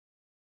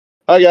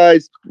Hi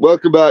guys,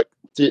 welcome back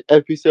to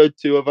episode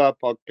 2 of our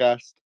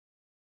podcast.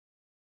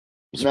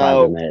 I'm surprised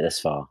Now, we made it this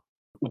far.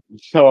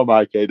 so am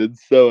I, Caden.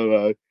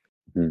 So am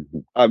Mm-hmm.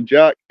 I. I'm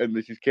Jack, and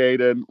this is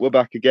Caden. We're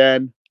back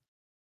again.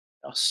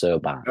 That's so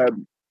bad.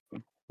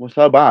 We're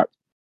so back.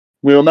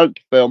 We were meant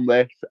to film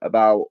this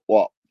about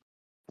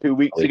 2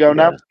 weeks A week ago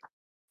now?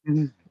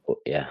 But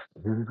yeah.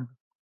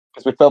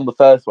 Because we filmed the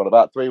first one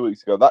about 3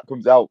 weeks ago. That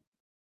comes out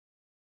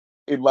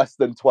in less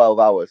than 12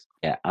 hours.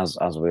 Yeah, as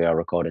we are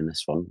recording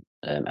this one,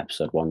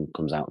 episode 1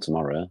 comes out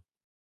tomorrow.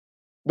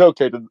 No,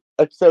 Caden.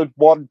 Episode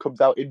 1 comes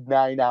out in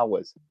 9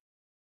 hours.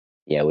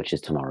 Yeah, which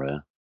is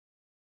tomorrow.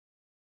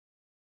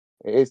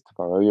 It is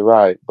tomorrow, you're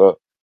right, but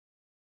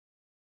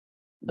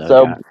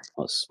So, Jack,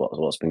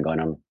 what's been going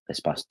on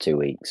this past 2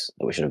 weeks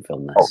that we should have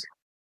filmed this?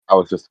 I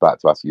was just about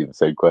to ask you the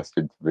same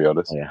question, to be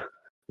honest. Oh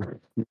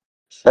yeah.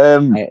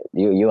 Um,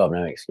 You have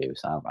no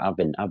excuse. I've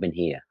been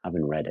here. I've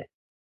been ready.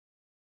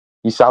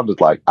 You sounded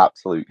like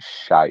absolute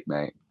shite,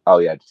 mate. Oh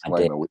yeah,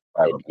 disclaimer.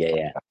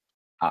 Yeah.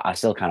 I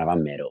still kind of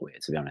am made up with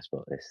it, to be honest,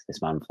 but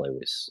this man flu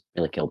has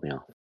really killed me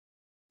off.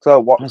 So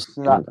what How's-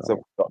 snacks have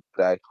we got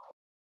today?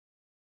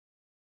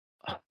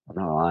 I'm not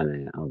gonna lie,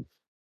 mate.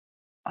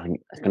 I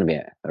think it's going to be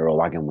a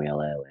wagon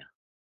wheel earlier.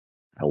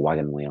 A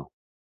wagon wheel.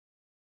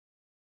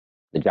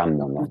 The jam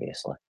one,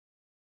 obviously.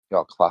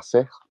 Your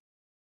classic.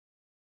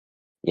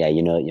 Yeah,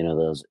 you know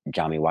those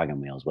jammy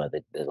wagon wheels where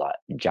they're like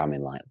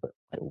jamming like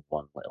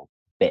one little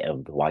bit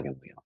of the wagon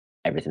wheel.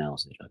 Everything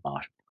else is just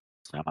marshmallow.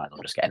 So I might as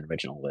well just get an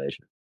original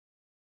version.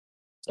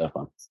 So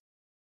fun.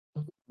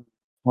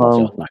 What's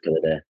your snack of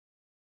the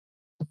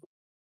day?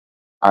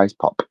 Ice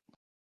pop.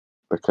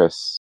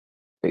 Because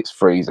it's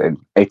freezing.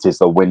 It is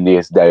the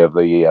windiest day of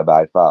the year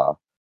by far.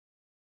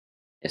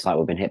 It's like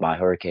we've been hit by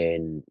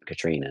Hurricane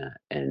Katrina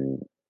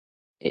and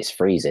it's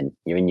freezing.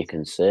 You're in your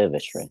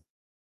conservatory.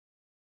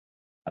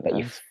 I bet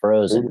you're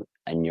frozen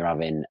and you're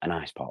having an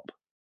ice pop.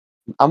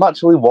 I'm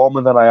actually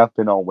warmer than I have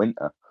been all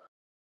winter.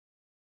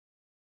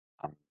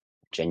 I'm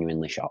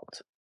genuinely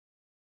shocked.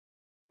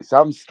 It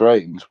sounds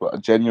strange, but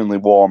I'm genuinely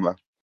warmer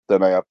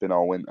than I have been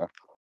all winter.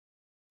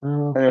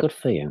 Oh, Anyway, good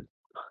for you.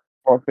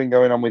 what's been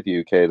going on with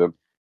you, Caden,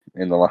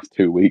 in the last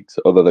 2 weeks,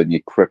 other than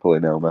your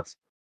crippling illness?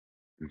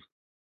 That's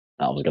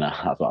what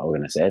I was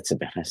gonna say. To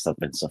be honest, I've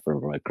been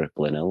suffering from a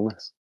crippling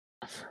illness.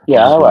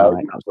 Yeah, well,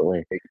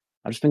 Absolutely.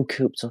 I've just been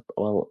cooped up.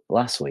 Well,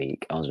 last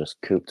week I was just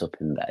cooped up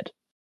in bed,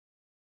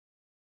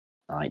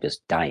 like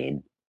just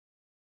dying,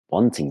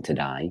 wanting to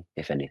die.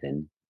 If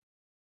anything,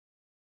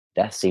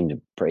 death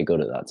seemed pretty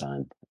good at that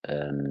time.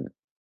 And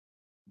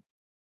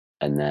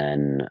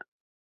then,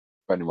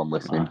 for anyone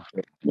listening,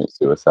 commit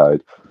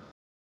suicide.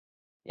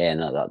 yeah,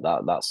 no,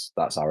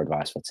 that's our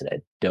advice for today.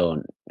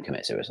 Don't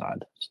commit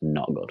suicide. It's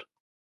not good.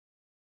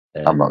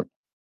 I'm not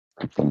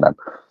from them.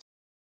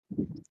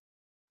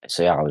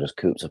 So yeah, I was just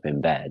cooped up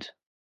in bed,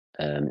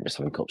 just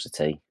having cups of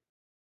tea.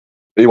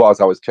 He was.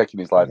 I was checking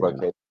his live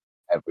location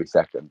every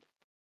second.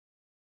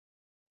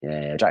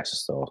 Yeah, Jack's a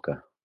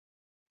stalker.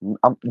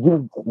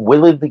 You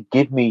willingly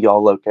give me your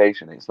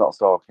location. It's not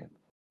stalking.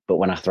 But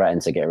when I threaten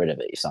to get rid of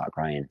it, you start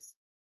crying.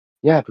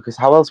 Yeah, because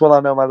how else will I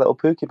know my little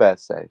Pookie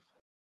Bear's safe?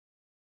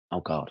 Oh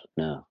God,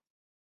 no.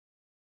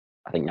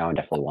 I think now I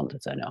definitely want to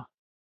turn it off.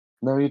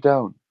 No, you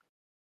don't.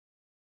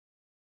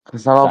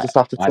 Because then I'll just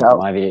have to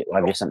why have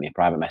you sent me a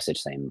private message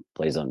saying,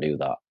 please don't do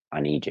that. I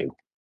need you.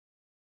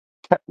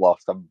 Get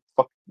lost. I'm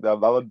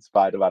on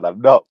Spider-Man. I'm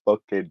not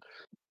fucking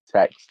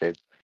texting.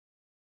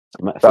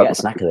 Forget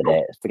snack of the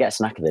day. Forget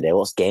snack of the day.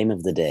 What's game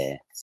of the day?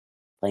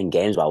 Playing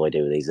games while we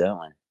do these, don't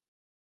we?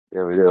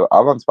 Yeah, we do.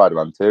 I'm on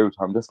Spider-Man too.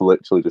 I'm just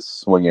literally just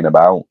swinging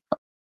about.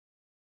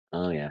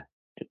 Oh yeah,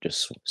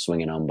 just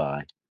swinging on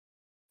by.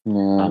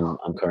 Yeah.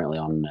 I'm currently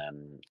on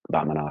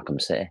Batman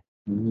Arkham City.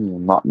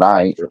 Not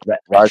nice.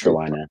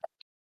 Retrowiner.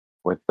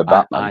 With the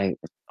Batman.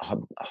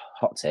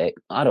 Hot take.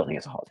 I don't think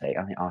it's a hot take.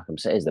 I think Arkham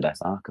City is the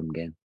best Arkham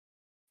game.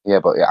 Yeah,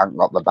 but it hasn't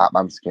got the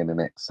Batman skin in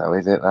it, so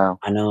is it though?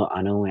 I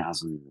know it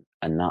hasn't,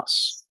 and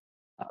that's.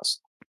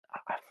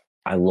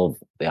 I love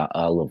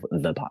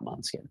the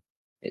Batman skin.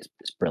 It's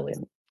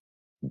brilliant,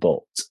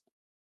 but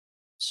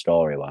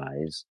story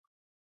wise,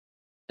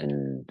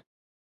 and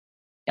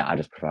yeah, I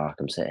just prefer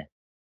Arkham City.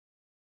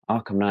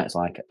 Arkham Knight's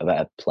like a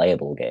better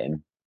playable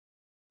game.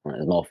 Like,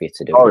 there's more for you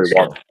to do.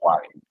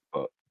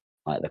 But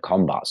like the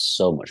combat's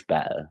so much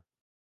better.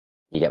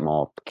 You get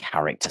more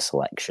character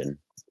selection,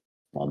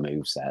 more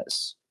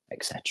movesets,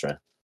 etc.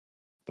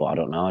 But I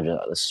don't know.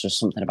 There's just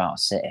something about a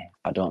city.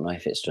 I don't know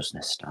if it's just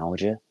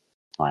nostalgia.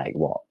 Like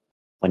what?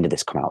 When did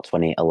this come out?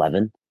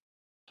 2011.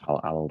 How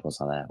old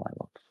was I there? Like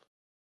what?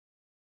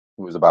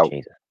 it was about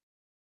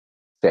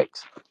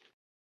 6.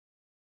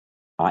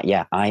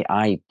 Yeah,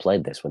 I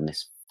played this when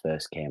this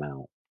first came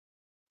out.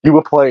 You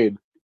were playing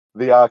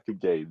the Arkham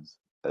games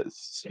at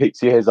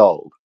 6 years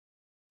old.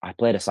 I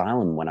played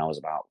Asylum when I was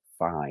about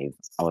 5.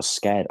 I was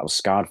scared. I was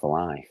scarred for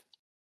life.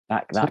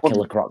 That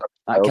Killer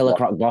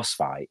Croc boss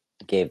fight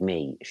gave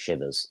me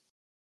shivers.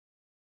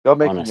 You're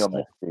making your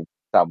movie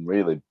sound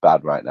really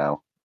bad right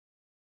now.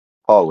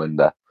 Poor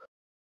Linda.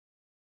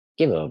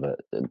 Give over.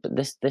 But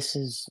this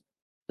is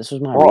This was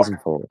my What? reason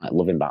for like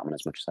loving Batman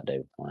as much as I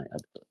do. Like,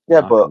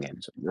 Yeah, Arkham but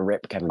games.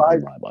 Rip Kevin 5,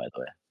 Conroy, by the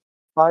way.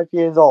 5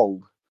 years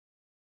old.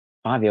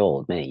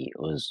 5-year-old me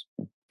was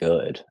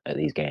good at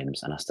these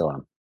games, and I still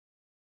am.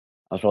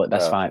 I was probably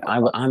best Yeah, five. I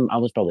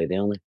was probably the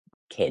only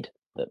kid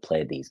that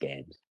played these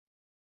games.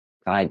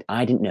 I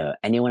didn't know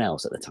anyone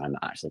else at the time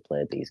that actually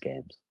played these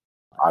games,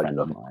 like I friend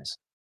done. wise.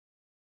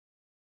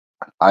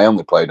 I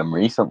only played them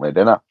recently,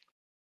 didn't I?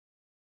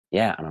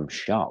 Yeah, and I'm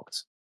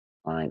shocked.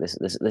 Like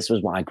this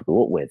was what I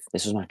grew up with.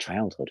 This was my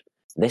childhood.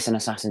 This and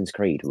Assassin's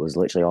Creed was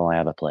literally all I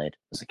ever played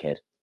as a kid.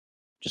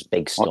 Just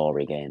big What?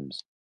 story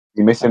games.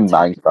 You're missing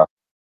Fantastic. Minecraft.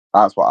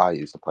 That's what I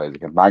used to play as a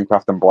kid.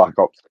 Minecraft and Black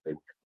Ops 2.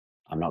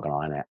 I'm not gonna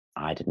lie, mate.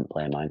 I didn't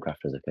play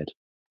Minecraft as a kid.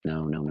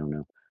 No.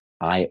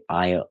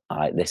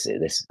 This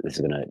is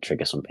gonna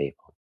trigger some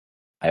people.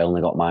 I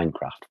only got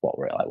Minecraft. What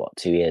were it like? What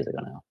 2 years ago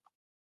now?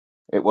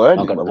 It weren't.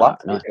 Not It got was no,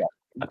 last no. year.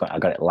 I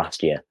got it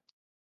last year.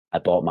 I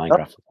bought No,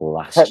 Minecraft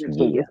last technically this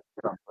year. year,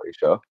 I'm pretty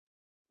sure.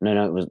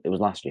 No, it was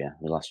last year.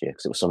 It was last year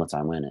because it was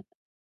summertime, wasn't it?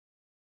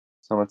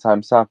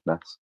 Summertime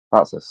Sadness.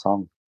 That's a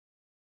song.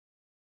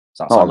 It's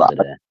that Not song of that.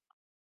 the day.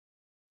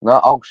 No,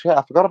 oh shit,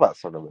 I forgot about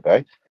Song of the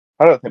Day.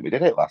 I don't think we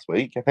did it last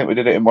week. I think we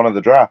did it in one of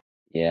the drafts.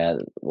 Yeah,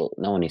 well,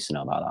 no one needs to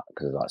know about that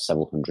because there's like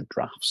several hundred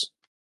drafts.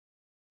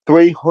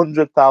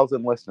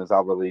 300,000 listeners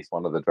have released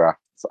one of the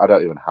drafts. I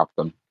don't even have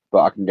them, but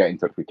I can get in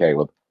touch with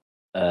Caleb.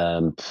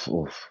 That's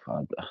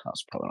probably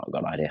not a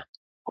good idea.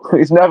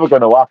 It's never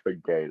going to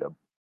happen, Caleb.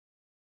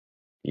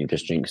 You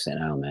just jinxed it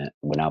now, mate.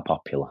 We're now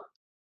popular.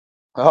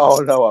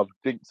 Oh no, I've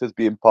jinxed as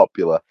being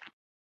popular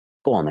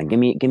Go on then, give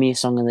me a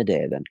song of the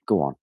day then.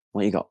 Go on.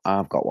 What you got?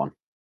 I've got one.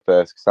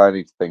 first because I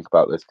need to think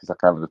about this because I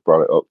kind of just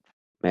brought it up.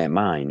 Mate,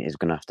 mine is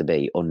gonna have to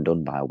be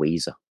Undone by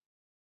Weezer.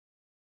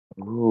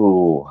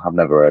 Ooh, I've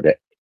never heard it.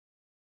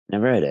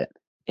 Never heard it.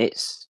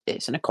 It's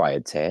an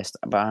acquired taste,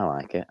 but I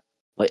like it.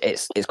 Like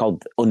it's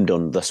called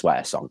Undone the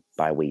Sweater Song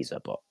by Weezer,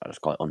 but I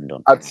just call it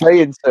Undone. I'd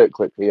say insert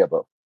clip here,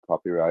 but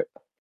copyright.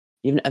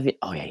 Even have you,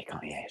 oh yeah, you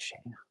can't. Yeah, shit.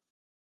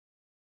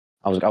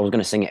 I was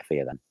gonna sing it for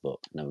you then, but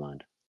never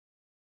mind.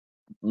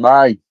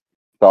 My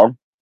song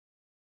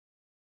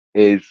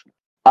is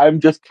I'm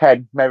Just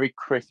 10, Merry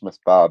Christmas,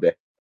 Barbie.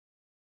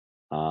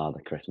 Ah,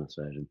 the Christmas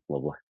version,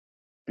 lovely.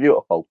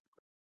 Beautiful.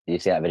 Did you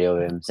see that video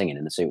of him singing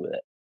in the suit with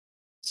it,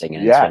 singing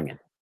and Yeah. swinging?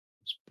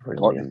 It's What do you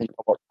brilliant. think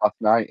I watched last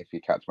night, if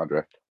you catch my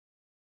drift?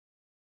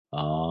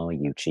 Oh,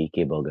 you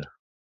cheeky bugger!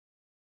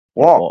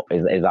 What?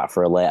 Is that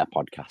for a later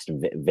podcast?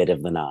 Vid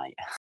of the night.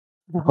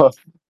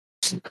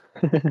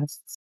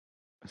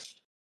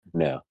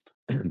 No.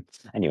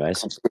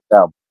 Anyways,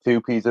 Down.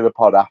 2Ps of the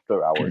pod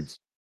after hours.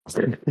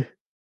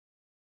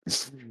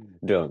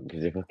 don't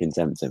because you're fucking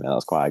tempting me.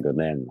 That's quite a good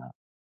name. That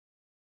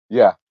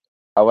Yeah.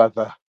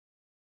 However,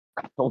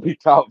 we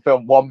can't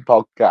film one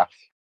podcast.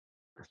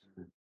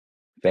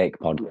 fake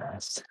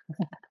podcast.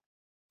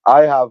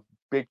 I have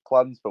big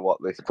plans for what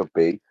this could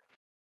be.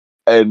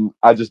 And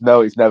I just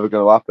know it's never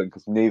going to happen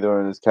because neither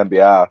of us can be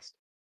asked.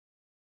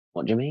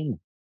 What do you mean?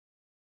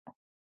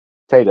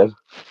 Taylor,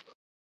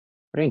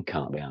 Brain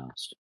can't be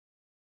asked.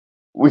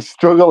 we're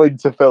struggling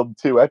to film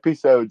 2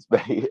 episodes,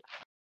 mate.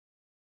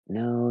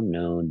 No.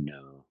 You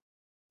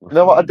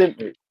know what I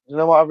didn't? You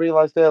know what I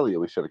realised earlier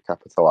we should have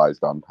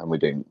capitalised on, and we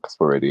didn't because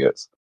we're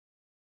idiots.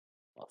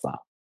 What's that?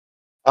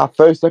 Our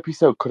first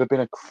episode could have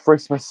been a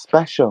Christmas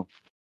special.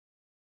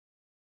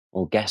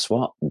 Well, guess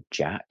what,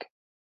 Jack?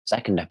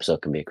 Second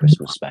episode can be a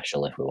Christmas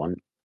special if we want.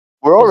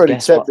 We're already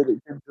guess 10 what?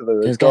 minutes into the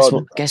Because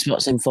recording. guess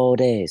what's in 4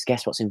 days?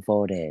 Guess what's in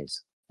 4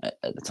 days at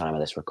the time of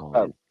this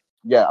recording?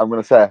 Yeah, I'm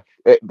going to say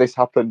this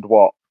happened,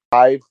 what,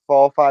 4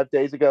 or 5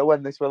 days ago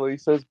when this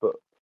releases, but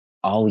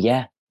Oh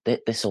yeah,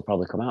 this will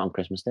probably come out on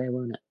Christmas Day,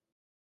 won't it?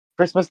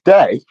 Christmas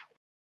Day?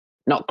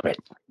 Not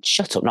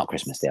Shut up, not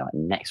Christmas Day. Like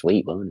next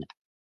week, won't it?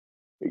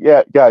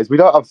 Yeah, guys, we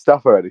don't have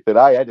staff or anything.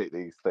 I edit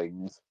these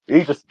things.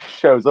 He just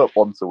shows up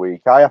once a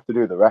week. I have to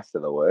do the rest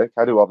of the work.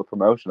 I do all the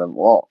promotion and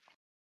what.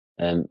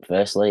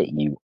 Firstly,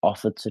 you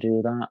offered to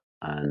do that,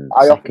 and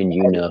I offered second, to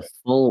you edit know it.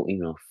 full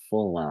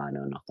well I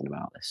know nothing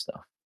about this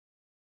stuff.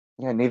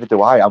 Yeah, neither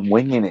do I. I'm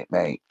winging it,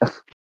 mate.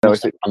 No,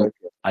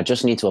 I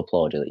just need to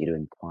applaud you that you're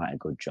doing quite a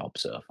good job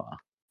so far.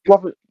 you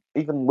haven't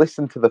even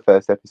listened to the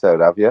first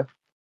episode, have you?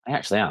 I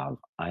actually have.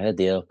 I heard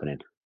the opening.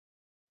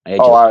 I heard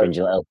Oh, your I cringy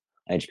little.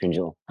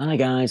 Hi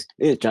guys,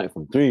 it's Jack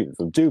from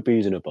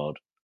 2Ps in a pod.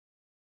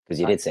 Because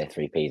you did say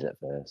 3Ps at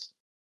first,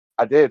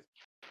 did.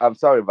 I'm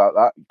sorry about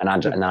that. and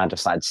I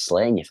just started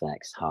slaying you for the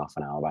next half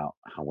an hour about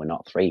how we're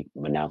not 3,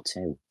 we're now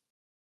 2,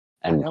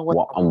 and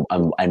what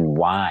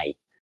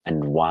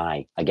and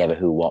why I gave a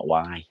who, what,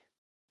 why,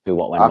 who,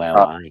 what, when, where,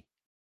 why.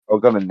 I'm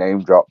going to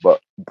name drop,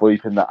 but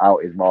bleeping that out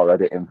is more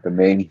editing for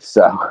me.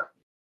 So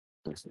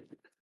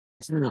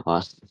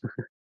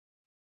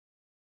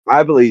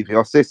I believe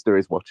your sister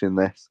is watching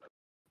this.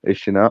 Is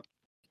she not?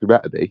 She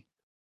better be.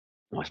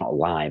 No, it's not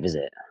live, is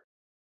it?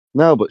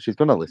 No, but she's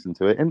going to listen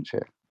to it, isn't she?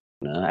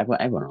 No,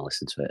 everyone will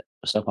listen to it.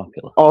 We're so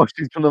popular. Oh,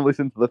 she's going to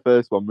listen to the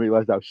first one,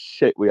 realise how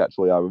shit we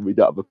actually are, and we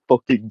don't have a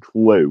fucking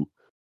clue.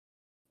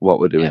 what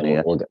we're doing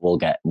here. We'll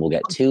get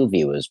 2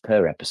 viewers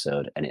per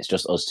episode, and it's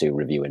just us 2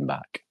 reviewing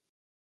back.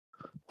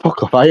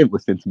 Fuck off! I ain't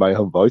listening to my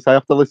own voice. I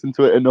have to listen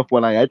to it enough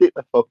when I edit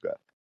the fucker.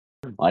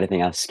 Why do you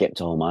think I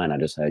skipped all mine? I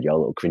just heard your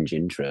little cringe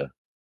intro,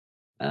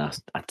 and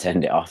I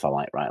turned it off. I'm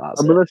like, right, that's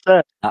I'm it. gonna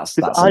say That's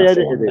I enough for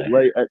edited one it day.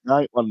 late at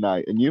night one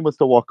night, and you must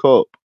have woke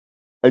up,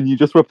 and you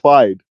just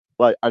replied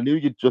like I knew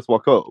you'd just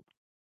woke up,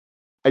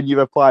 and you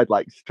replied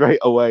like straight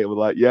away. And were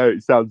like, "Yeah,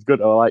 it sounds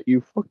good." I was like,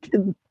 "You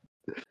fucking."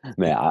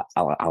 Mate, I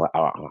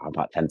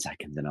about 10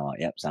 seconds, and I'm like,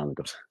 yep, sounds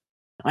good.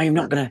 I am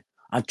not gonna.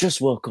 I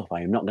just woke up.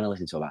 I am not gonna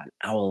listen to about an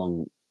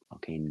hour-long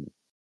fucking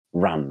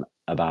rant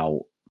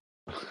about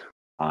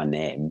our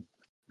name.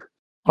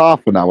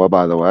 Half an hour,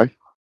 by the way.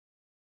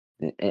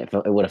 It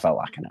would have felt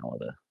like an hour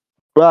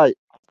though. Right,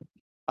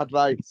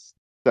 advice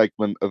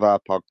segment of our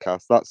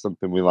podcast. That's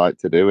something we like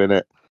to do,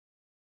 innit?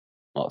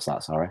 What's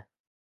that? Sorry.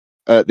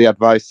 The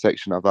advice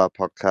section of our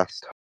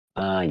podcast.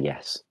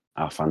 Yes,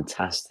 our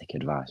fantastic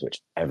advice,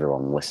 which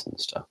everyone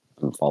listens to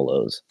and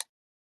follows.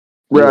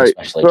 You Right,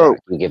 especially, so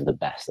Jack. You give the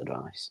best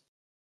advice.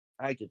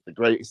 I give the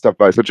greatest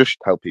advice. I just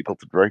tell people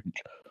to drink.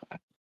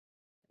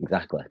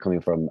 Exactly. Coming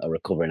from a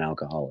recovering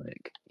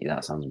alcoholic,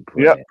 that sounds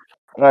great. Yep.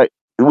 Right.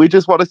 We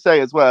just want to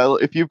say as well,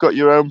 if you've got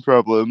your own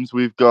problems,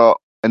 we've got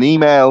an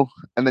email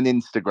and an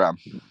Instagram.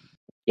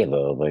 Give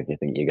over if you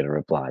think you're going to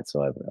reply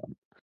to everyone.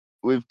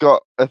 We've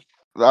got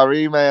our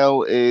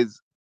email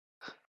is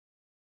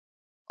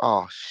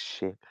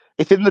shit.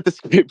 It's in the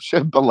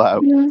description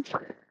below.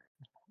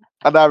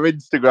 And our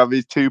Instagram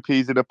is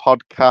 2Ps in a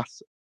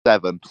podcast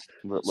 7.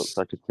 That looks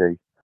like a T.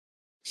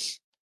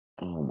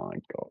 Oh my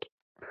god.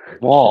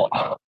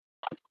 What?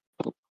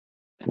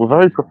 We're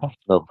very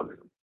professional.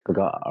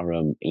 Forgot our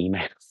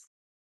emails.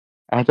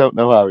 I don't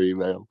know our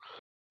email.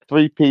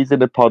 3Ps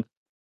in a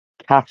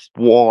podcast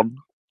 1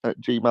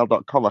 at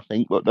gmail.com, I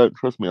think, but don't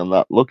trust me on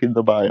that. Look in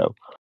the bio.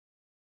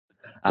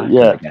 I Yeah.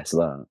 could have guessed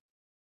that.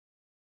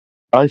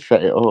 I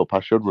set it up. I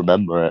should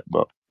remember it,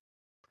 but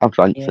I've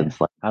drank since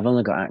then. I've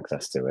only got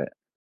access to it.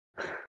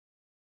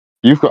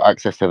 You've got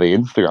access to the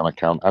Instagram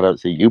account. I don't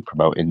see you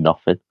promoting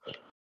nothing.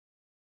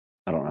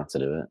 I don't know how to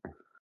do it.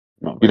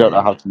 You don't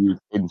know how to use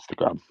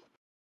Instagram.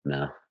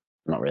 No,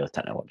 not really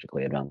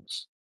technologically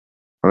advanced.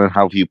 And then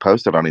how have you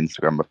posted on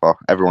Instagram before?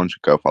 Everyone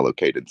should go follow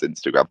Caden's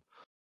Instagram.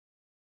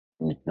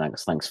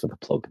 Thanks for the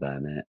plug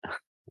there, mate.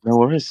 No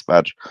worries,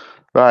 Badge.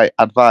 Right,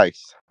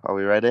 advice. Are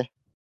we ready?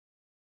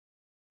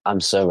 I'm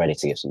so ready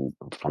to give some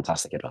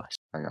fantastic advice.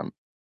 Hang on.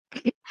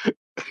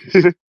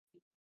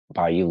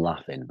 Why are you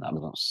laughing? That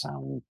does not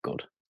sound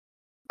good.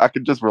 I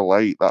can just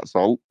relate, that's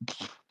all.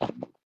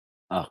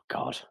 Oh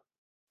God.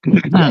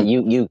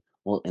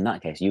 Well, in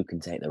that case, you can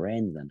take the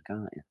reins then,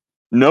 can't you?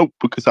 Nope,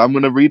 because I'm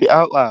going to read it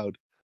out loud.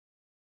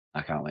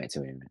 I can't wait to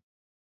hear it.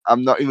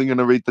 I'm not even going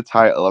to read the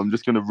title. I'm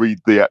just going to read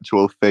the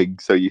actual thing,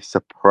 so you're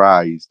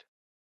surprised.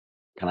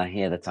 Can I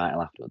hear the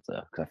title afterwards,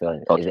 though? Because I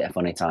feel like, is it a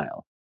funny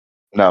title?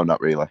 No,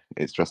 not really.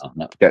 It's just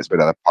gets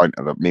rid of the point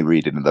of me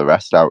reading the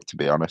rest out, to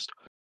be honest.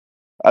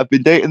 I've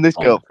been dating this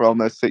girl for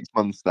almost 6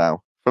 months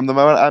now. From the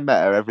moment I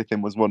met her,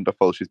 everything was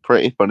wonderful. She's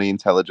pretty funny,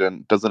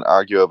 intelligent, doesn't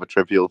argue over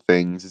trivial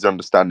things, is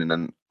understanding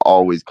and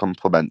always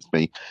compliments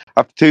me.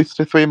 After 2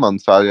 to 3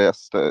 months I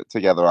asked her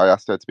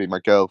to be my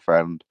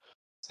girlfriend.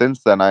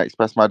 Since then, I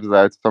expressed my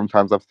desire to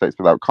sometimes have sex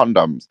without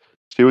condoms.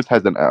 She was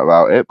hesitant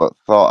about it,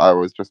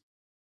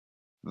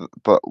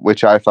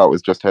 which I thought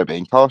was just her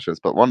being cautious.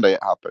 But one day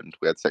it happened.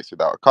 We had sex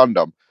without a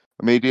condom.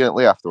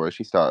 Immediately afterwards,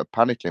 she started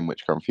panicking,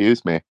 which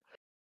confused me.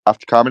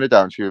 After calming her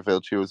down, she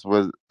revealed she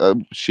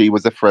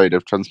was afraid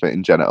of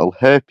transmitting genital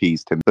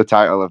herpes to me. The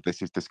title of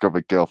this is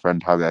Discovered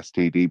Girlfriend Has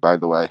STD, by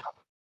the way.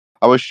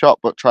 I was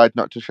shocked but tried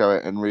not to show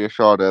it and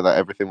reassured her that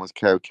everything was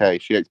okay.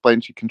 She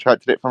explained she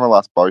contracted it from her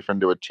last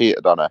boyfriend who had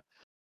cheated on her.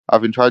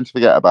 I've been trying to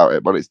forget about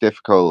it, but it's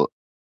difficult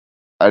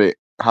and it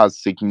has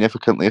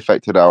significantly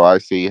affected how I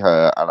see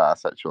her and our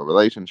sexual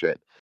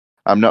relationship.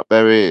 I'm not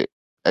very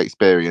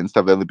experienced.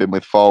 I've only been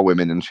with 4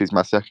 women and she's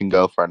my second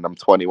girlfriend. I'm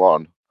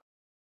 21.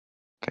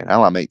 Okay,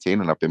 now I'm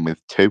 18 and I've been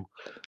with 2.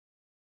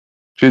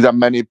 She's had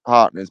many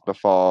partners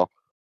before.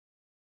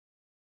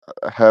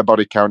 Her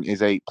body count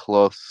is 8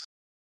 plus,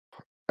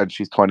 and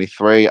she's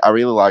 23. I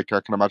really like her.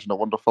 I can imagine a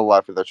wonderful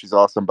life with her. She's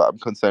awesome, but I'm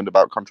concerned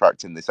about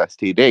contracting this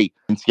STD.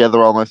 Been together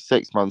almost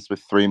 6 months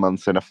with 3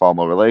 months in a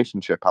formal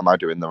relationship. Am I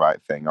doing the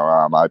right thing, or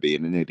am I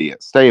being an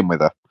idiot? Staying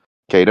with her.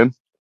 Caden,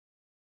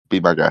 be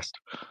my guest.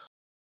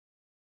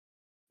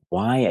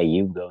 Why are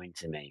you going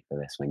to me for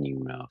this when you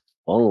know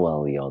full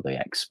well you're the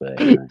expert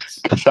in this?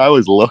 Because I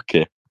was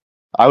lucky.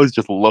 I was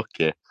just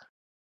lucky.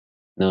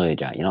 No,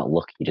 Jack, you're not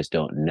lucky. You just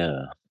don't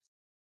know.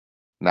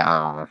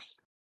 Nah.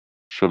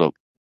 Shut up.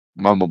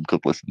 My mum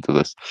could listen to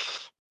this.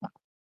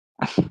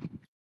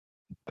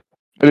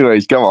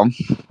 Anyways, go on.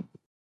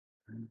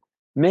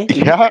 Me?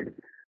 Yeah.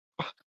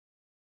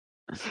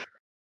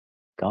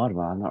 God,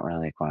 well, I'm not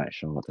really quite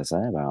sure what to say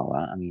about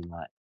that. I mean,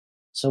 like,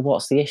 so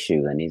what's the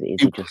issue then? Is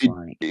he just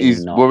like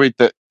He's not worried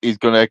that he's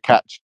going to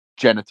catch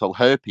genital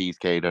herpes,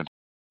 Caden.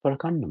 put a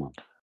condom on?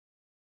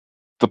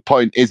 the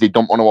point is he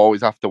don't want to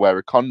always have to wear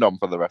a condom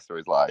for the rest of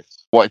his life.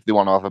 What if they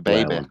want to have a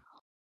baby Well,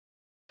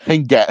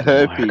 and get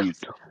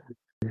herpes?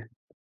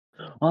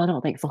 well, I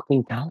don't think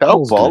fucking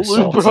Calpol's gonna Calpol? Who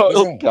sort it, brought is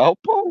up it?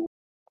 Calpol?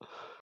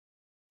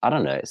 I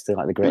don't know. It's still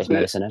like the greatest it?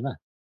 medicine ever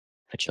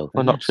for We're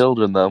children. not Yes.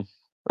 children though.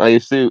 I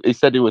assume he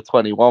said he was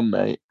 21,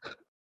 mate.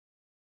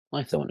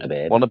 Well, if they want a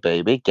baby, Want a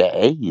baby? Get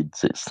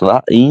AIDS. It's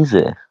that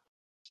easy.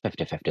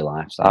 50-50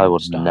 lifestyle. I would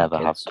just don't never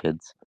have kids.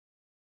 kids.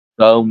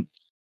 Don't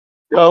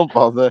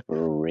bother.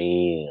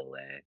 Really?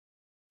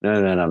 No.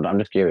 I'm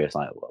just curious.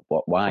 Like,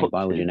 why? Fuck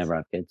Why would you kids. never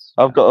have kids?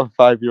 I've got a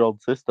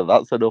 5-year-old sister.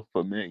 That's enough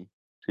for me.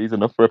 She's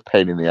enough for a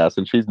pain in the ass,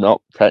 and she's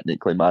not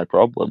technically my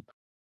problem.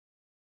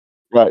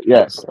 Right?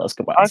 Yeah. Let's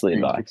go back I to the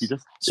think advice.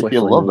 if you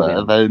love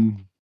her,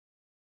 then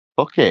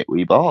fuck it,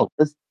 we ball.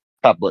 There's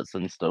tablets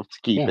and stuff to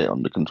keep it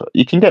under control.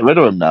 You can get rid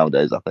of them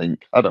nowadays, I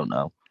think. I don't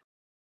know.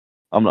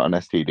 I'm not an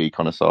STD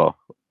connoisseur.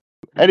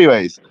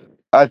 Anyways,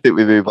 I think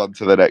we move on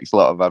to the next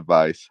lot of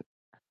advice.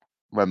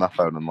 When my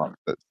phone unlocked,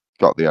 it's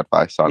got the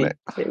advice on it.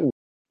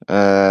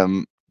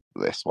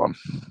 This one.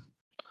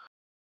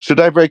 Should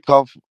I break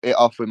it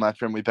off with my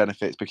friend with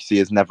benefits because he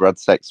has never had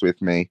sex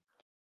with me?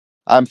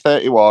 I'm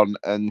 31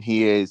 and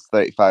he is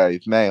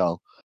 35,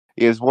 male.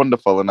 He is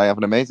wonderful and I have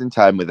an amazing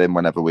time with him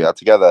whenever we are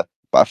together.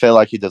 But I feel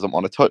like he doesn't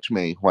want to touch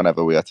me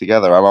whenever we are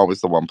together. I'm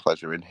always the one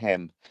pleasuring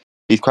him.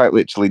 He's quite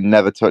literally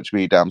never touched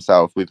me down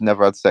south. We've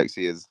never had sex.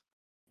 He has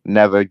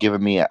never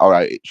given me. All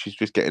right, she's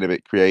just getting a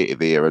bit creative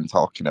here and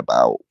talking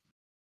about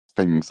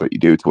things that you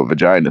do to a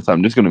vagina. So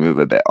I'm just going to move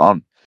a bit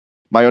on.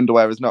 My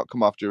underwear has not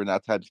come off during our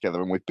time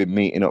together, and we've been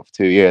meeting up for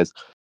 2 years.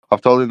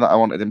 I've told him that I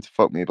wanted him to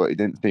fuck me, but he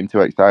didn't seem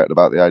too excited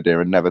about the idea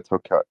and never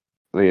took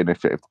the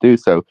initiative to do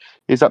so.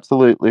 He's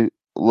absolutely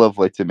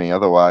lovely to me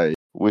otherwise,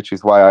 which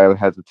is why I am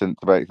hesitant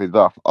to break things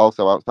off.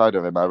 Also, outside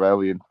of him, I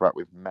rarely interact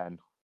with men.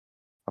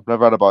 I've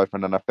never had a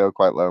boyfriend and I feel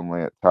quite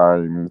lonely at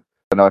times.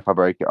 I know if I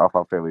break it off,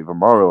 I'll feel even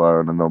more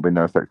alone and there'll be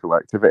no sexual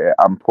activity.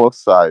 I'm plus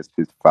sized,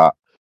 he's fat.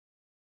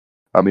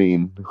 I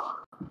mean,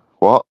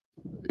 what?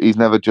 He's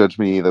never judged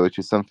me either, which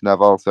is something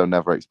I've also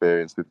never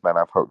experienced with men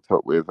I've hooked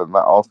up with, and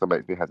that also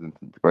makes me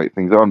hesitant to break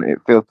things on. It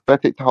feels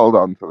pathetic to hold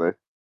on to this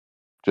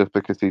just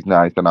because he's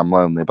nice and I'm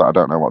lonely, but I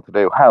don't know what to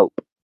do. Help!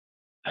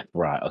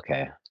 Right.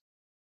 Okay.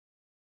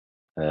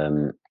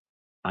 I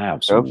have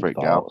Go some for it,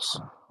 thoughts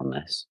Gal. on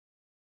this.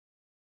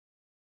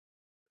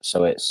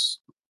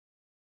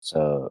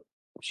 So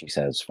she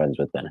says friends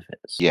with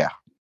benefits. Yeah.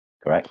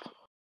 Correct.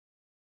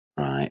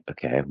 Right.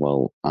 Okay.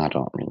 Well, I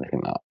don't really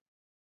think that.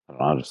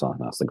 I just think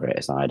that's the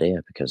greatest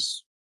idea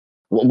because,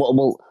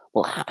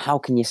 how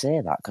can you say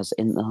that? Because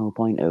in the whole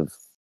point of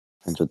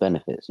friends with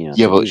benefits, Yeah,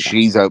 to but do that.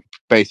 she's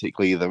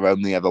basically either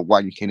only ever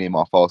wanking him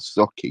off or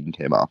sucking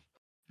him off.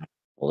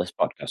 Well, this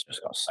podcast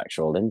just got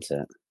sexual, didn't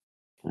it?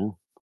 Yeah.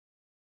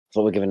 I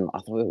thought we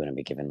were going to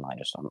be given like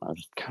just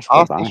casual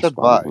Harsh advice,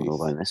 but we're advice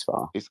going this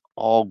far. is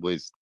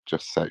always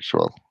just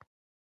sexual.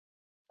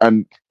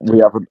 And we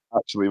haven't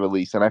actually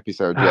released an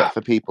episode yet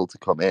for people to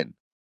come in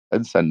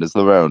and send us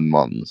their own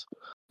ones.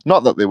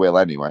 Not that they will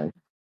anyway,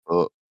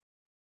 but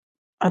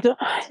I don't.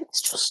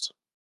 It's just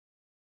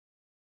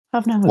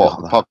I've never what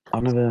got the that.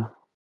 I've never.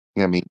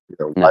 I mean,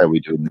 why No. are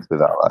we doing this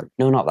without like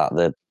No, not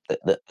that.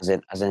 The as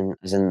in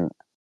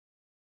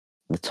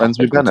the friends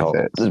with topic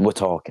benefits? we're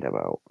talking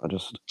about. I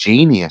just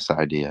Genius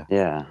idea.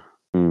 yeah.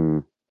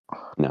 No.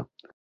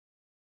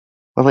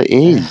 Well, it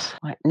is.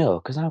 No,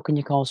 because how can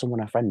you call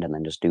someone a friend and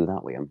then just do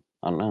that with them?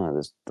 I don't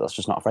know. That's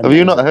just not a friend. Have then,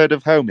 you is not it? heard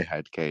of Homie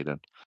Head, Caden?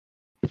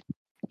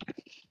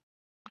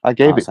 I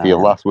gave Can't it say to I you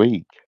have. last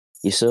week.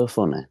 You're so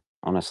funny.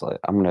 Honestly,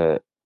 I'm gonna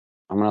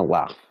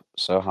laugh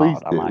so Please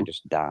hard I do. might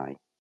just die.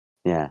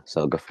 Yeah.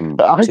 So I'll go from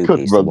I 2p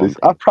could to run this.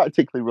 1p. I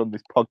practically run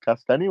this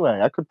podcast anyway.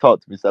 I could talk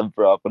to myself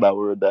for half an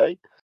hour a day.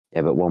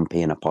 Yeah, but 1p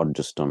in a pod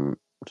just doesn't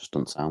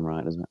sound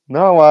right, does it?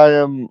 No,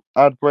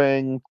 I'd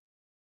bring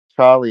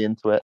Charlie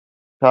into it.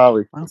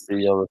 Charlie Well, could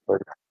be your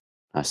replacement.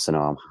 nice to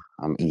know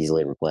I'm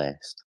easily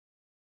replaced.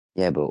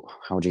 Yeah, but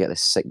how would you get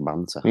this sick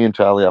banter? Me and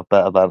Charlie have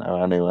better banter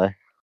anyway.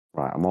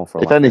 Right, I'm all for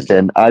a If laugh and a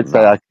anything, joke. I'd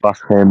say I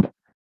class him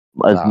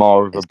as That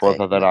more of a is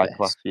brother than taking I the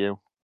class piss. you.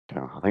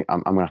 I think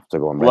I'm gonna have to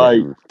go on Reddit Like,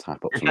 and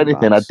type up if some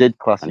anything, I advice. did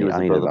class you I as a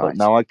need brother, but advice.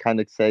 now I kind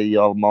of say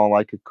you're more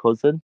like a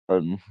cousin,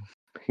 and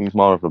he's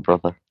more of a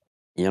brother.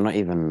 You're not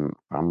even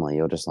family.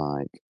 You're just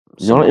like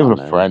You're not even someone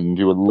a I know. friend.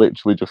 You were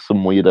literally just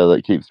some weirdo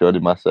that keeps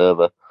joining my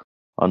server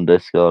on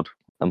Discord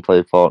and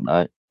play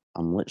Fortnite.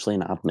 I'm literally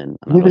an admin, and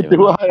I Neither don't even do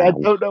know I. I how.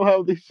 don't know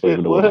how this Don't shit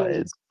even know what that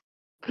works.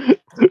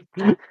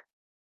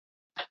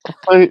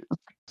 is.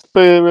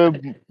 For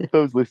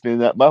those listening,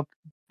 that my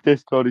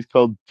Discord is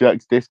called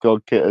Jack's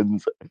Discord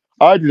Kittens.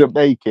 I didn't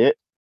make it.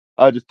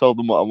 I just told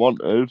them what I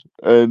wanted,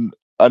 and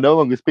I no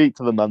longer speak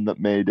to the man that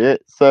made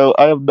it, so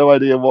I have no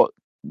idea what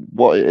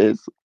it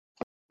is.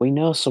 We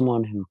know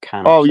someone who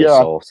can Oh actually yeah,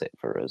 sort it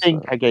for us. I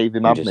think I gave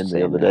him I'm just admin the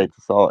saying other no. day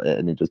to sort it,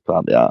 and he just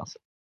can't be asked.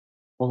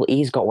 Well,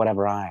 he's got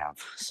whatever I have,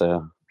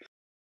 so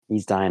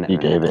he's dying at You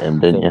the minute. gave it him, I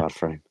didn't feel you? bad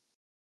for him.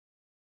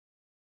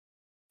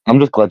 I'm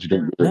just glad you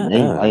didn't give it me.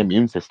 My No,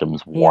 immune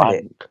system's he had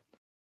it. wank.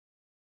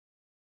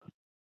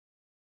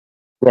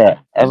 Yeah, It's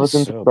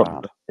everything's so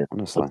got bad,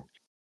 honestly.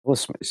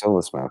 It's all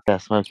the smoke. yeah,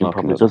 smoking Smoking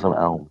probably doesn't doesn't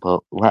help, help, man.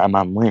 but let a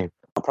man live.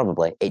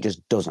 Probably, it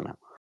just doesn't help.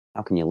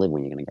 How can you live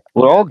when you're gonna get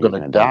We're all when you're gonna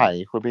gonna die die?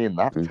 if we're being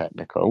that Mm.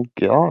 technical.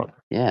 God.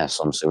 Yeah,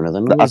 some sooner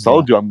than I others,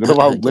 told though. you I'm gonna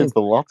outlive You.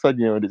 the lot on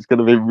you, and it's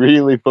gonna be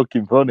really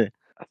fucking funny.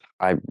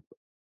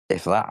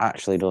 If that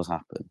actually does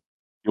happen,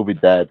 You'll be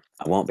dead.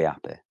 I won't be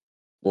happy.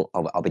 Well,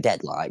 I'll be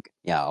dead, like,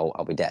 yeah,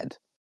 I'll be dead.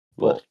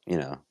 But But, you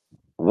know,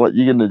 what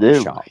you gonna I'll be do?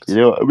 You shocked.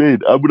 know what I mean?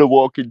 I'm gonna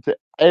walk into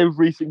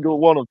every single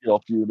one of your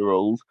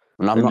funerals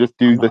And and just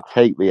do I'm the not,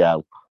 take me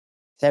out.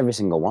 it's every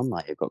single one,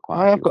 like, you've got quite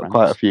I a have few got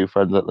quite a friends few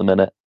friends at the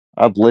minute.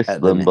 I'd list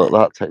at the them, but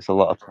minute. that takes a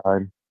lot of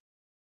time.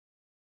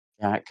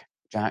 Jack,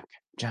 Jack,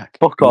 Jack,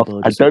 Fuck off. emo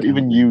I doesn't don't count,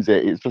 even mate. use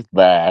it. It's just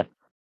there.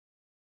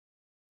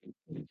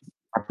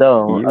 I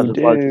don't. I You just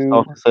like to do.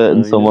 stalk a certain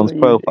I know someone's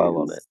you profile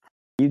on do. it.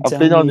 You I've tell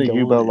been me on you a go on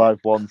Uber it. Live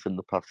once in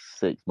the past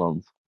 6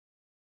 months.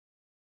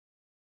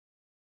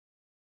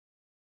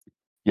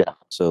 Yeah.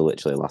 So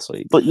literally last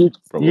week, But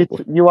probably.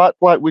 you act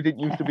like we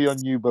didn't used to be on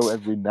Ubo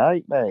every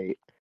night, mate.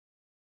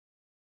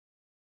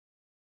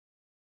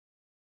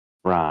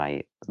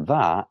 Right. That,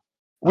 I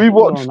We think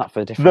we were on watched that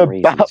for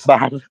different the reasons.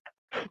 Batman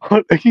on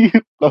a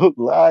Ubo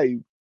Live.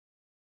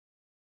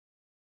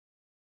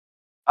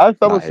 I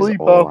fell That is asleep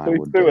all I halfway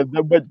would through do. and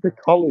then went to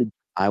college.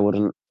 I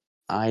wouldn't,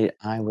 I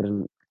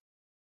wouldn't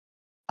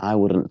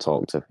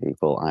talk to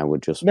people. I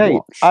would just Mate,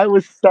 watch I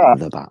was sat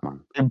the Batman.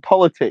 in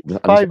politics I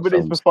just 5 minutes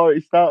films. before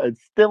it started,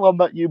 still on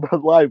that Uber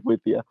Live with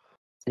you.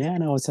 Yeah,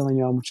 and I was telling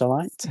you how much I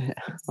liked it.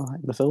 I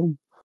liked the film.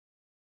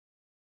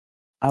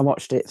 I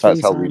watched it That's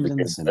 3 how we times in the became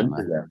friends cinema.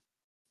 again.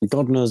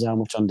 God knows how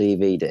much on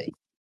DVD.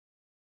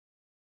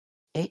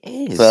 It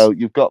is. So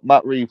you've got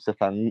Matt Reeves to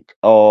thank,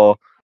 or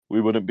we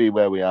wouldn't be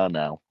where we are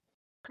now.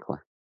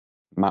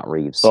 Matt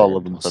Reeves Thor: saved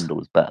Love and us. Thunder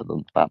was better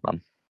than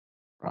Batman.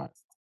 Right.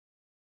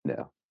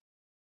 No.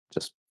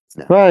 Just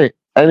no. Right.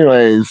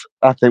 Anyways,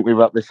 I think we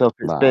wrap this up.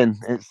 Right.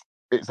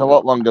 It's a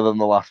lot longer than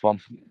the last one.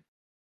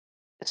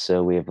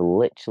 So we've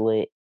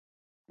literally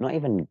not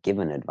even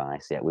given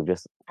advice yet. We've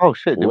just Oh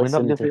shit! Did we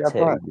not listened give to the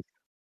advice? two.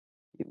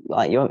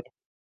 Like you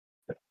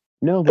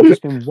No, we've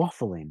just been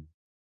waffling.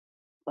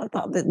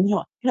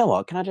 You know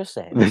what? Can I just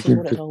say this is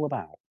what it's all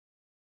about.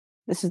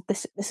 This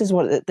is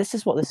what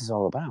this is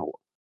all about.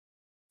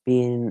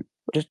 Being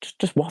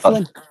just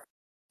waffling.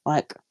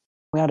 Like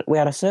we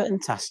had a certain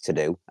task to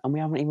do and we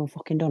haven't even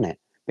fucking done it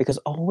because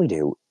all we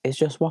do is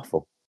just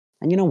waffle.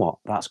 And you know what?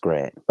 That's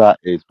great. That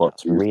is what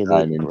That's is really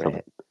time into.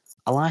 great.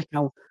 I like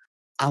how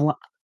I, li-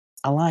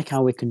 I like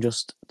how we can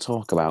just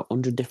talk about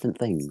 100 different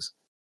things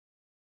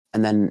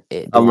and then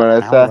it'd be I'm like gonna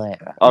an hour say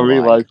later I and we're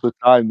like, realised the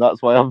time.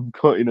 That's why I'm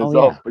cutting oh us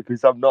off yeah,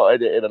 because I'm not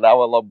editing an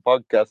hour-long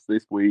podcast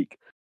this week.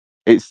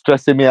 It's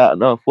stressing me out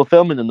enough. We're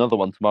filming another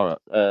one tomorrow,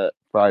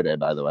 Friday,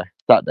 by the way.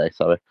 Saturday,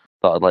 sorry.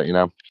 Thought I'd let you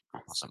know. I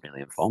wasn't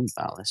really informed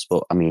about this,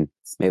 but I mean,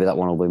 maybe that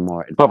one will be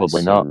more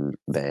Probably advice not.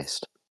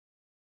 based.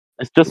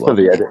 It's It just for won't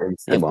the be. editing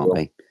It won't schedule.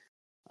 be.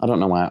 I don't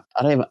know why.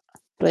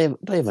 Don't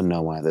even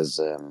know why there's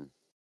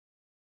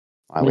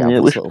why I we mean,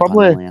 have we this should little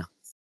panel probably. here.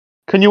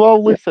 Can you all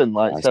Yeah, listen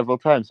like guys. several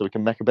times so we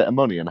can make a bit of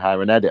money and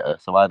hire an editor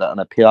so I don't and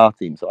a PR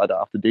team so I don't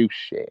have to do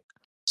shit?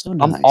 So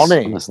I'm on nice,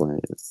 it. honestly.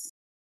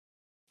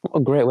 What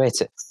a great way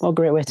to I'm not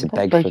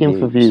beg for begging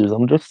for views. views.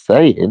 I'm just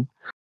saying.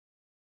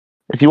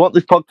 If you want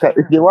this podcast,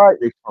 if you like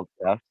this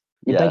podcast,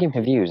 You're yeah, begging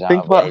for views out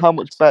think of about how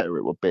much laziness. better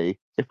it would be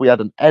if we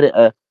had an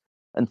editor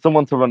and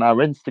someone to run our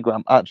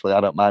Instagram. Actually,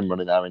 I don't mind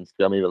running our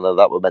Instagram, even though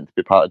that was meant to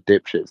be part of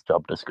Dipshit's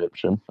job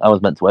description. I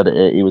was meant to edit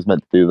it. He was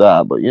meant to do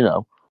that, but you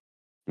know,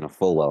 You know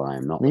full well I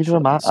am not neither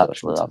am I. the social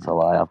Actually, that's a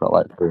lie. type. I've got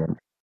like 3.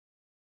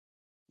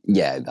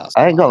 Yeah, that's a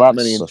I ain't got lie. that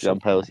That's many such a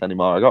Instagram posts lie.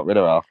 anymore. I got rid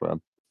of half of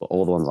them. But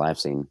all the ones I've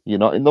seen, You're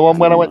not in the one I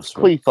when I mean went to most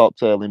of them.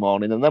 Cleethorpes early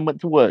morning and then went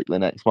to work the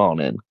next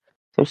morning.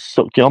 So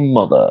suck your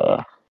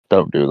mother.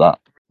 Don't do that.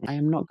 I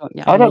am not going.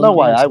 Yeah, I I don't will know not go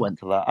why I into that. went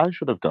to that. I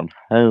should have gone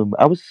home.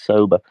 I was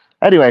sober.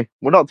 Anyway,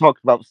 we're not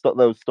talking about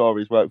those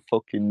stories right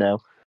fucking now.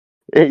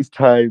 It's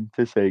time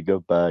to say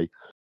goodbye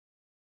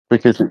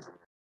because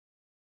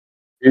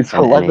it's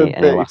And any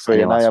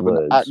 11:33 and I last have an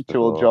words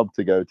actual before job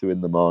to go to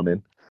in the morning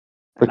an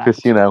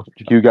because you actual know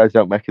job? you guys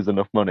don't make us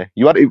enough money.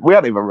 We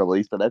hadn't even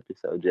released an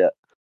episode yet,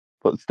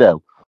 but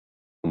still,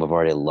 We've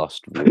already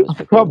lost viewers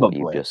because of what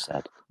you've probably. just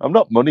said. I'm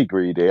not money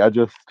greedy. I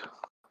just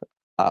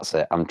That's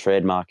it. I'm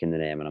trademarking the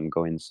name and I'm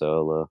going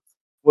solo.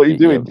 what are you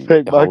doing? You're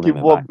holding Trademarking me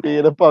back, 1p mate.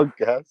 in a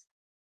podcast.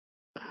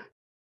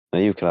 No,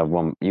 you can have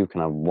one. You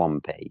can have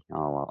 1p.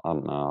 I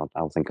don't know.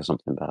 I'll think of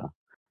something better.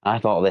 I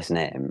thought of this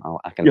name.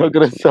 I can You're think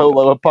of gonna something good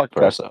solo a for a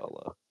podcast.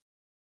 solo.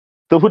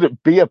 There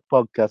wouldn't be a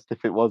podcast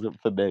if it wasn't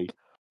for me.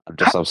 I'd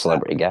just have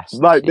celebrity guests.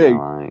 Might You know,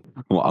 be. like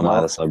what am I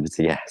No, the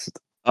celebrity guest?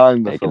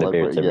 I'm the Make an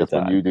appearance celebrity every guest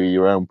when time. you do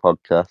your own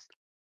podcast.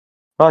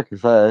 Like I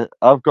say,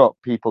 I've got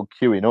people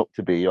queuing up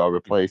to be your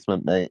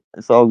replacement, mate.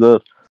 It's all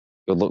good.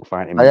 Good luck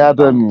finding I had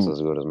bands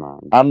as good as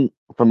mine. Ant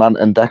from Ant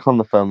and Deck on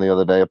the phone the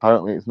other day.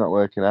 Apparently, it's not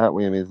working out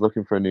with him. He's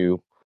looking for a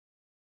new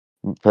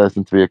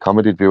person to be a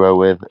comedy duo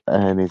with,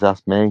 and he's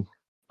asked me.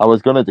 I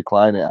was going to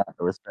decline it out of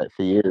respect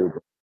for you.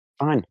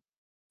 Fine.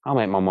 I'll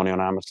make my money on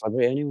I'm a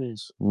Celebrity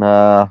anyways.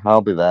 Nah,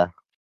 I'll be there.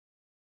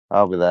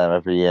 I'll be there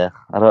every year.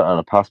 I don't own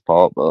a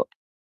passport, but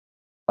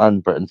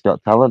and Britain's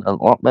Got Talent and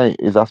what, mate?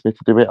 He's asked me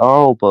to do it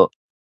all, but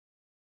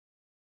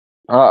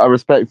out of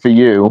respect for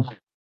you,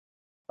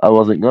 I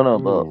wasn't gonna.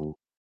 But Mm.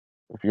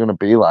 if you're gonna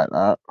be like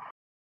that,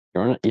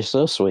 You're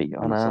so sweet,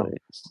 I know honestly.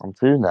 I'm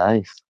too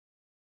nice.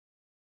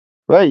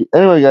 Right.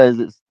 Anyway,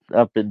 guys,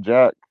 I've been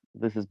Jack.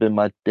 This has been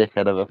my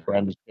dickhead of a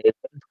friend.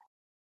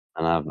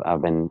 And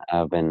I've been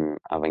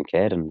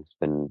Caden. It's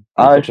been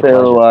I such a feel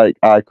pleasure, like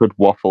I could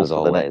waffle as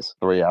for the next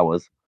always. 3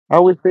 hours. How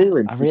are we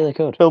feeling? I really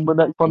could. Film the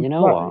next And one you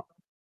know tonight? what?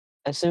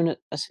 As soon as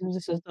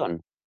this is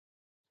done,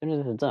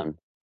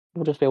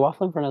 we'll just be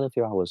waffling for another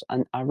few hours,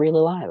 and I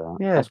really like that.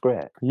 Yeah. That's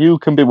great. You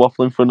can be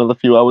waffling for another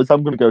few hours.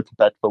 I'm gonna go to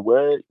bed for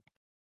work.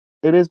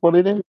 It is what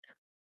it is.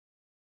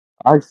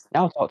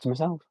 I'll talk to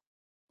myself.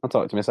 And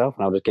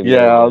I'll just give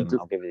Yeah, you I'll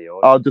give you the audio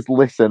I'll just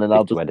listen and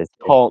I'll to just edit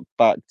it. talk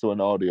back to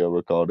an audio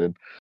recording.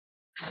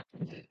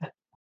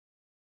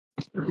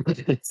 It'll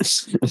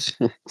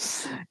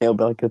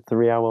be like a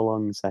 3-hour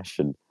long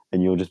session,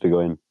 and you'll just be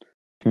going,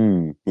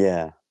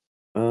 yeah,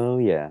 oh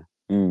yeah,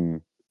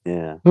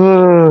 yeah,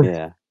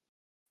 yeah.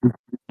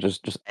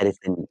 Just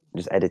editing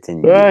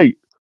you. Right.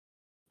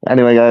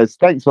 Anyway, guys,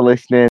 thanks for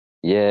listening.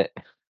 Yeah.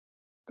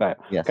 Okay.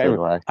 Yeah, so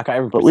do I. I can't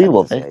even But we pretend to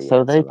love it, say so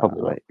yeah they to that.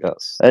 probably will. Like I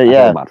feel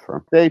Yeah, bad for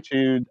him. stay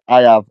tuned.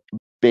 I have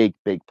big,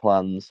 big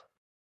plans.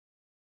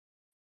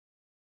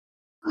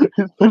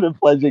 It's been a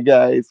pleasure,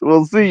 guys.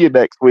 We'll see you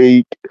next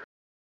week.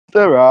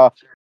 Ta-ra.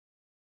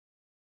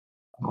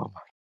 Oh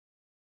my.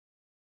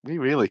 We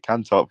really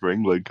can talk for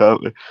England,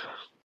 can't we?